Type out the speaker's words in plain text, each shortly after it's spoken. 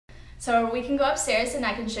So we can go upstairs and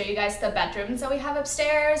I can show you guys the bedrooms that we have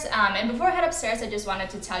upstairs. And before I head upstairs, I just wanted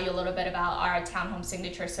to tell you a little bit about our townhome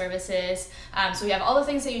signature services. So we have all the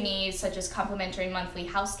things that you need, such as complimentary monthly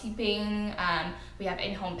housekeeping. We have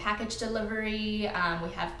in-home package delivery. We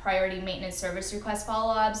have priority maintenance service request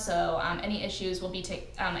follow-ups. So any issues we'll be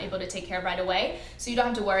able to take care of right away. So you don't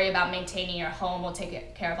have to worry about maintaining your home. We'll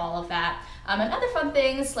take care of all of that. And other fun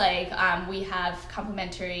things like we have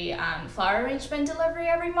complimentary flower arrangement delivery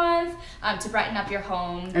every month to brighten up your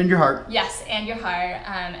home. And your heart. Yes, and your heart.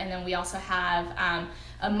 And then we also have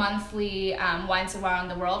a monthly Wines Around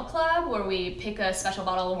the World Club where we pick a special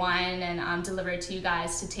bottle of wine and deliver it to you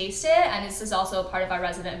guys to taste it. And this is also a part of our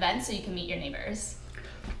resident event, so you can meet your neighbors.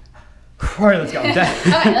 All right, let's go. Okay,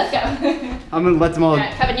 let's go. I'm gonna let them all.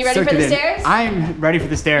 Right, Kevin, you ready for the stairs? I'm ready for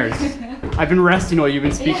the stairs. I've been resting while you've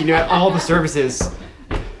been speaking to all the services.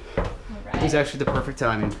 All right. It was actually the perfect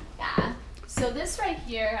timing. Yeah. So this right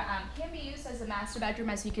here can be used as a master bedroom.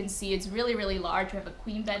 As you can see, it's really, really large. We have a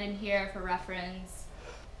queen bed in here for reference.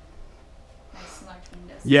 Nice large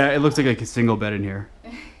windows. Yeah, it looks like a single bed in here.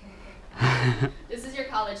 This is your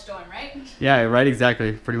college dorm, right? Yeah, right,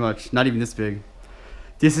 exactly. Pretty much. Not even this big.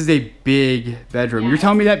 This is a big bedroom. Yeah, You're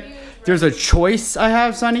telling me that huge, there's a choice I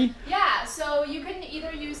have, Sonny? Yeah, so you can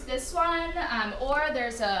either use this one or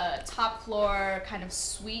there's a top floor kind of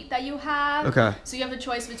suite that you have. Okay. So you have the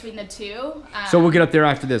choice between the two. So we'll get up there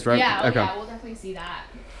after this, right? Yeah, okay. yeah, we'll definitely see that.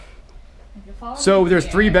 If you follow So me there's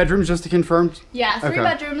here. 3 bedrooms, just to confirm? Yeah, 3 Okay.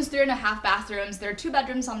 bedrooms, 3.5 bathrooms. There are 2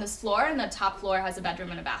 bedrooms on this floor, and the top floor has a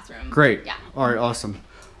bedroom and a bathroom. Great. Yeah. All right, awesome.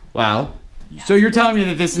 Wow. So you're telling me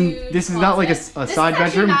that this is not like a side bedroom? This is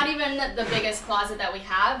actually not even the biggest closet that we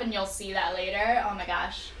have, and you'll see that later. Oh my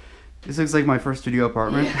gosh. This looks like my first studio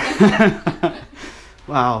apartment. Yeah.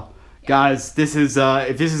 Wow. Guys, this is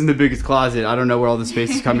if this isn't the biggest closet, I don't know where all the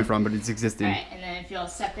space is coming from, but it's existing. All right, and then if you'll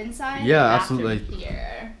step inside, Yeah, the bathroom absolutely.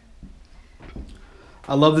 Here.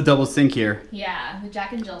 I love the double sink here. Yeah, the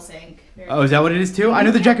Jack and Jill sink. Oh, is that what it is too? I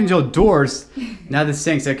know the Jack and Jill doors. Now the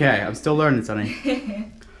sinks. Okay, I'm still learning,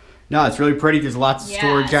 Sonny. No, it's really pretty. There's lots of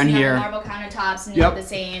storage down you here. have marble countertops, and you have the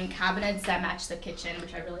same cabinets that match the kitchen,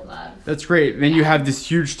 which I really love. That's great. Then you have this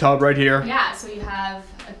huge tub right here. Yeah, so you have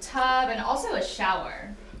a tub and also a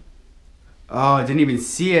shower. Oh, I didn't even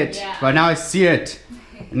see it. Yeah. But now I see it.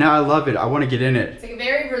 And now I love it. I want to get in it. It's like a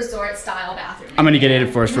very resort-style bathroom. I'm going to get in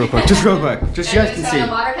it first real quick. Just real quick. Just so you guys can see. The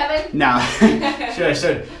water, Kevin? No. I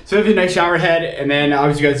should. So we have a nice shower head, and then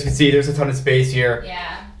obviously you guys can see there's a ton of space here.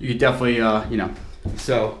 Yeah. You could definitely, you know.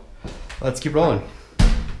 So let's keep rolling.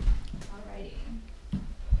 Alrighty.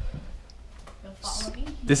 You'll follow me.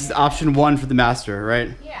 This is option 1 for the master,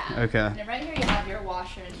 right? Yeah. Okay. And then right here you have your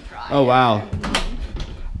washer and dryer. Oh, wow.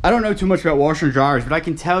 I don't know too much about washer and dryers, but I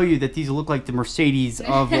can tell you that these look like the Mercedes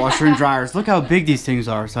of washer and dryers. Look how big these things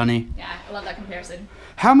are, Sonny. Yeah, I love that comparison.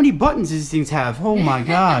 How many buttons do these things have? Oh my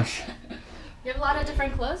gosh. You have a lot of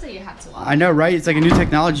different clothes that you have to wash. I know, right? It's like a new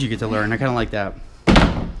technology you get to learn. I kind of like that.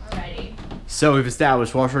 Alrighty. So we've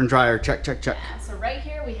established washer and dryer. Check, check, check. Yeah, so right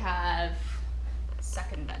here we have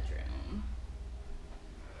second bedroom.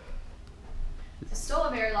 It's still a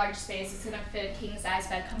very large space. It's gonna fit a king size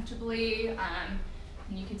bed comfortably.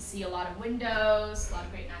 And you can see a lot of windows, a lot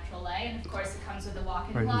of great natural light, and of course it comes with the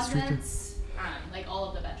walk-in Right in the street there. closets, like all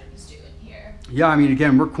of the bedrooms do in here. Yeah, I mean,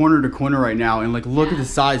 again, we're corner to corner right now, and like, look at the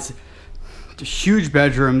size. Huge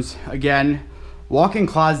bedrooms. Again, walk-in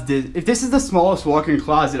closet. If this is the smallest walk-in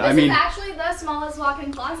closet, This I mean, is actually the smallest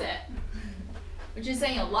walk-in closet, which is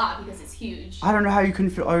saying a lot because it's huge. I don't know how you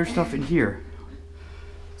couldn't fit all your stuff in here.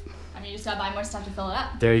 I mean, you just gotta buy more stuff to fill it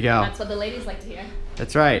up. There you go. That's what the ladies like to hear.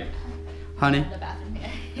 That's right, honey. The bathroom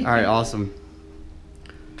here. All right, awesome.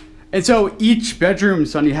 And so each bedroom,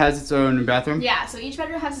 Sonny, has its own bathroom? Yeah, so each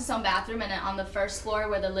bedroom has its own bathroom, and then on the first floor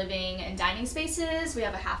where the living and dining space is, we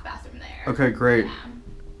have a half bathroom there. Okay, great. Yeah.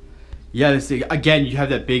 Yeah, this thing, again, you have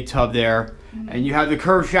that big tub there, and you have the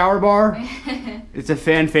curved shower bar. It's a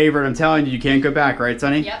fan favorite. I'm telling you, you can't go back, right,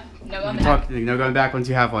 Sonny? Yep, no going You back. no going back once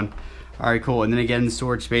you have one. All right, cool. And then again, the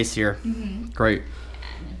storage space here. Great.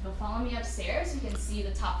 And if you'll follow me upstairs, you can see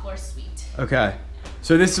the top floor suite. Okay.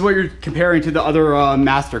 So this is what you're comparing to the other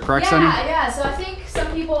master, correct, Sonny? Yeah. So I think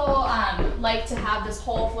some people like to have this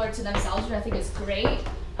whole floor to themselves, which I think is great.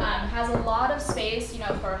 Has a lot of space, you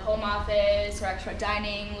know, for home office or extra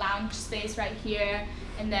dining, lounge space right here.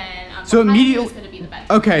 And then So behind you immediately- is going to be the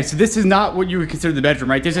bedroom. Okay, so this is not what you would consider the bedroom,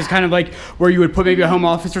 right? This is kind of like where you would put maybe a home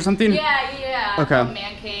office or something? Yeah. Okay. A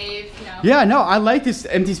man cave, you know. Yeah, no, I like this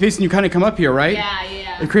empty space and you kind of come up here, right?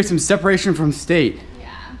 Yeah. It creates some separation from state. Yeah.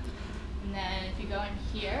 And then if you go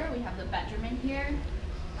in here, we have the bedroom in here.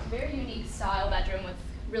 A very unique style bedroom with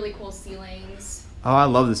really cool ceilings. Oh, I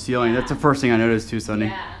love the ceiling. That's the first thing I noticed too, Sunny.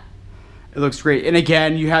 Yeah. It looks great. And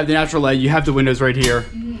again, you have the natural light. You have the windows right here,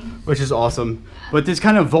 which is awesome. But this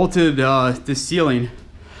kind of vaulted this ceiling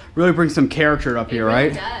really brings some character up here, really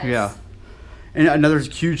right? Does. Yeah. And another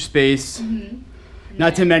huge space.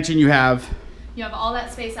 Not to mention you have all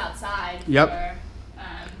that space outside. Yep. For,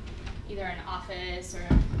 either an office or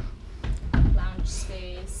lounge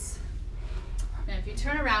space. And if you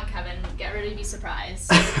turn around, Kevin, get ready to be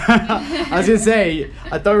surprised. I was gonna say,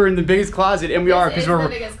 I thought we were in the biggest closet, and we are because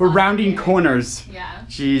we're rounding corners. Yeah.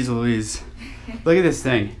 Jeez Louise. Look at this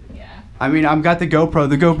thing. Yeah. I mean, I've got the GoPro.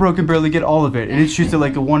 The GoPro can barely get all of it, and it shoots at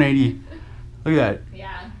like a 180. Look at that.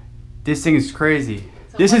 Yeah. This thing is crazy.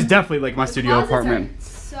 So this is definitely like my studio apartment.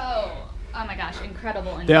 Oh my gosh,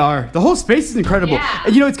 incredible. They are. The whole space is incredible. Yeah.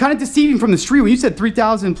 And, you know, it's kind of deceiving from the street. When you said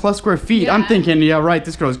 3,000 plus square feet, I'm thinking, yeah, right,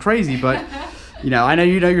 this girl's crazy. But, you know, I know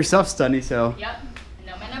you know yourself, Stunny, so. Yep, I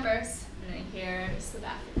know my numbers. And then here's the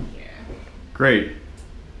bathroom here. Great.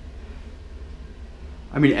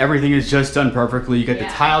 I mean, everything is just done perfectly. You got the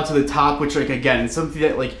tile to the top, which, like, again, it's something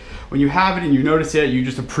that, like, when you have it and you notice it, you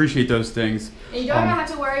just appreciate those things. And you don't have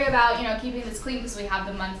to worry about, you know, keeping this clean because we have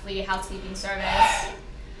the monthly housekeeping service.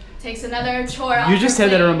 Takes another chore off. You just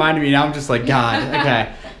said that it reminded me. Now I'm just like, God,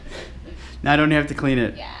 okay. Now I don't have to clean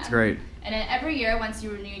it. Yeah. It's great. And then every year, once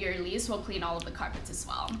you renew your lease, we'll clean all of the carpets as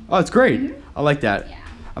well. Oh, it's great. I like that. Yeah.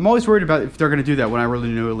 I'm always worried about if they're going to do that when I really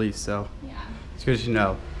renew a lease, so Yeah. it's good to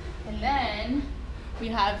know. And then we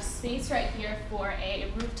have space right here for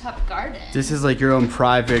a rooftop garden. This is like your own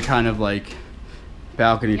private kind of like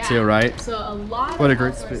balcony too, right? So a lot What a of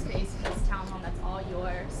great outdoor space. space in this townhome. That's all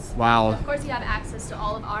yours. Wow. Of course, you have access to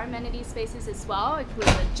all of our amenity spaces as well,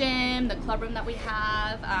 including the gym, the club room that we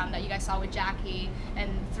have, that you guys saw with Jackie, and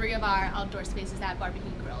 3 of our outdoor spaces that have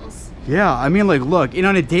barbecue grills. Yeah, I mean, like, look, and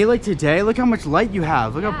on a day like today, look how much light you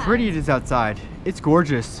have. Look how pretty it is outside. It's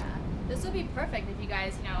gorgeous. This would be perfect if you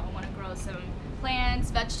guys, you know, want to grow some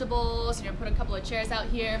plants, vegetables, you know, put a couple of chairs out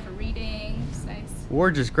here for reading. It's nice.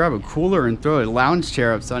 Or just grab a cooler and throw a lounge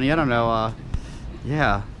chair up, Sunny. I don't know.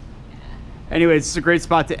 Yeah. Anyways, it's a great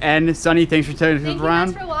spot to end. Sunny, thanks for taking us around.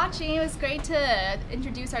 Thank you guys for watching. It was great to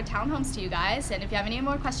introduce our townhomes to you guys. And if you have any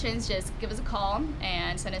more questions, just give us a call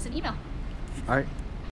and send us an email. All right.